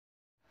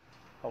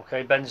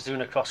Okay, Ben's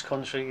doing a cross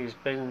country. He's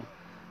been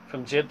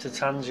from Jib to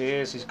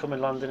Tangiers. He's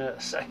coming landing at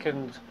a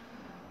second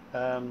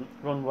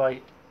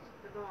runway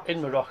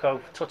in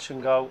Morocco, touch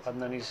and go,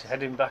 and then he's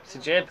heading back to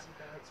Jib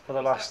for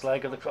the last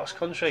leg of the cross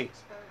country.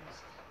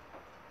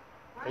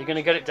 Are you going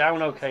to get it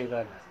down okay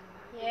then?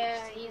 Yeah,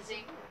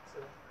 easy.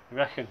 You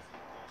reckon?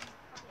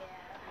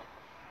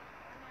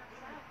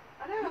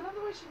 I know, I love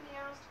the way she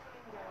meows to come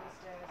in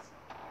downstairs.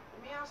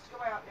 Meows to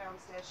go out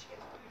downstairs, she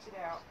gets booted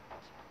out.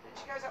 Then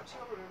she goes up to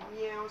your room,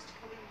 meows to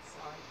come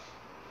inside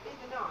in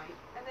the night,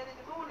 and then in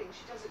the morning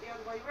she does it the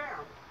other way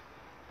round.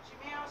 She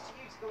meows to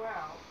you to go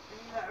out, and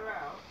you let her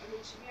out, and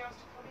then she meows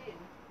to come in.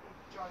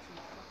 It drives me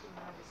fucking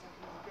mad, it's like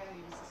a little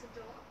game.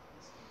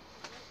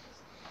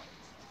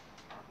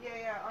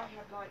 Yeah, I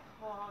had like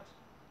hard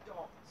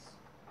dots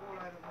all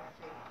over my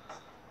feet.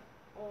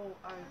 All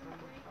over my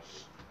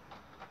feet.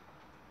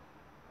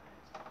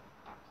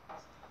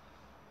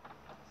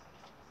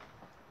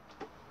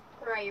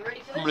 Right, you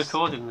ready for this? I'm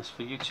recording this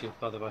for YouTube,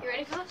 by the way. You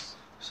ready for this?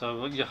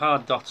 So your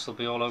hard dots will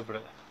be all over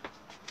it.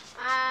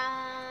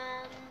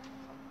 And...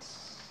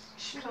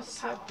 Should have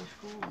said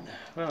before.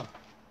 Well,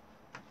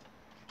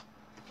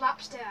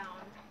 flaps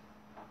down.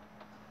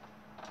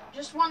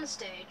 Just one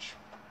stage.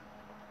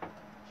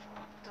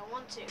 Don't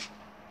want to.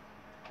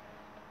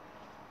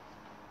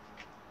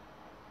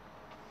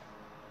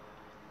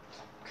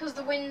 Because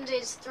the wind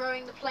is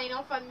throwing the plane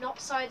off, I'm not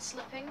side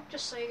slipping,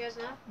 just so you guys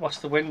know. what's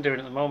the wind doing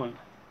at the moment?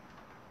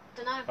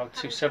 Don't know. About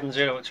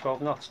 270 at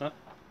 12 knots, no?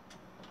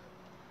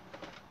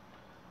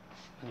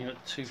 And you're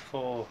at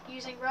 24.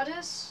 Using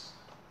rudders.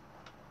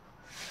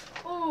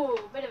 Ooh,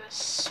 bit of a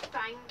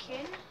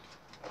spanking.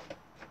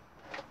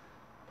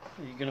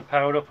 Are you going to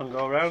power it up and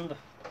go around?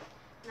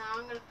 Now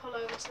I'm going to pull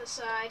over to the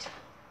side.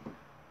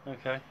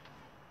 Okay.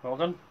 Well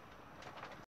done.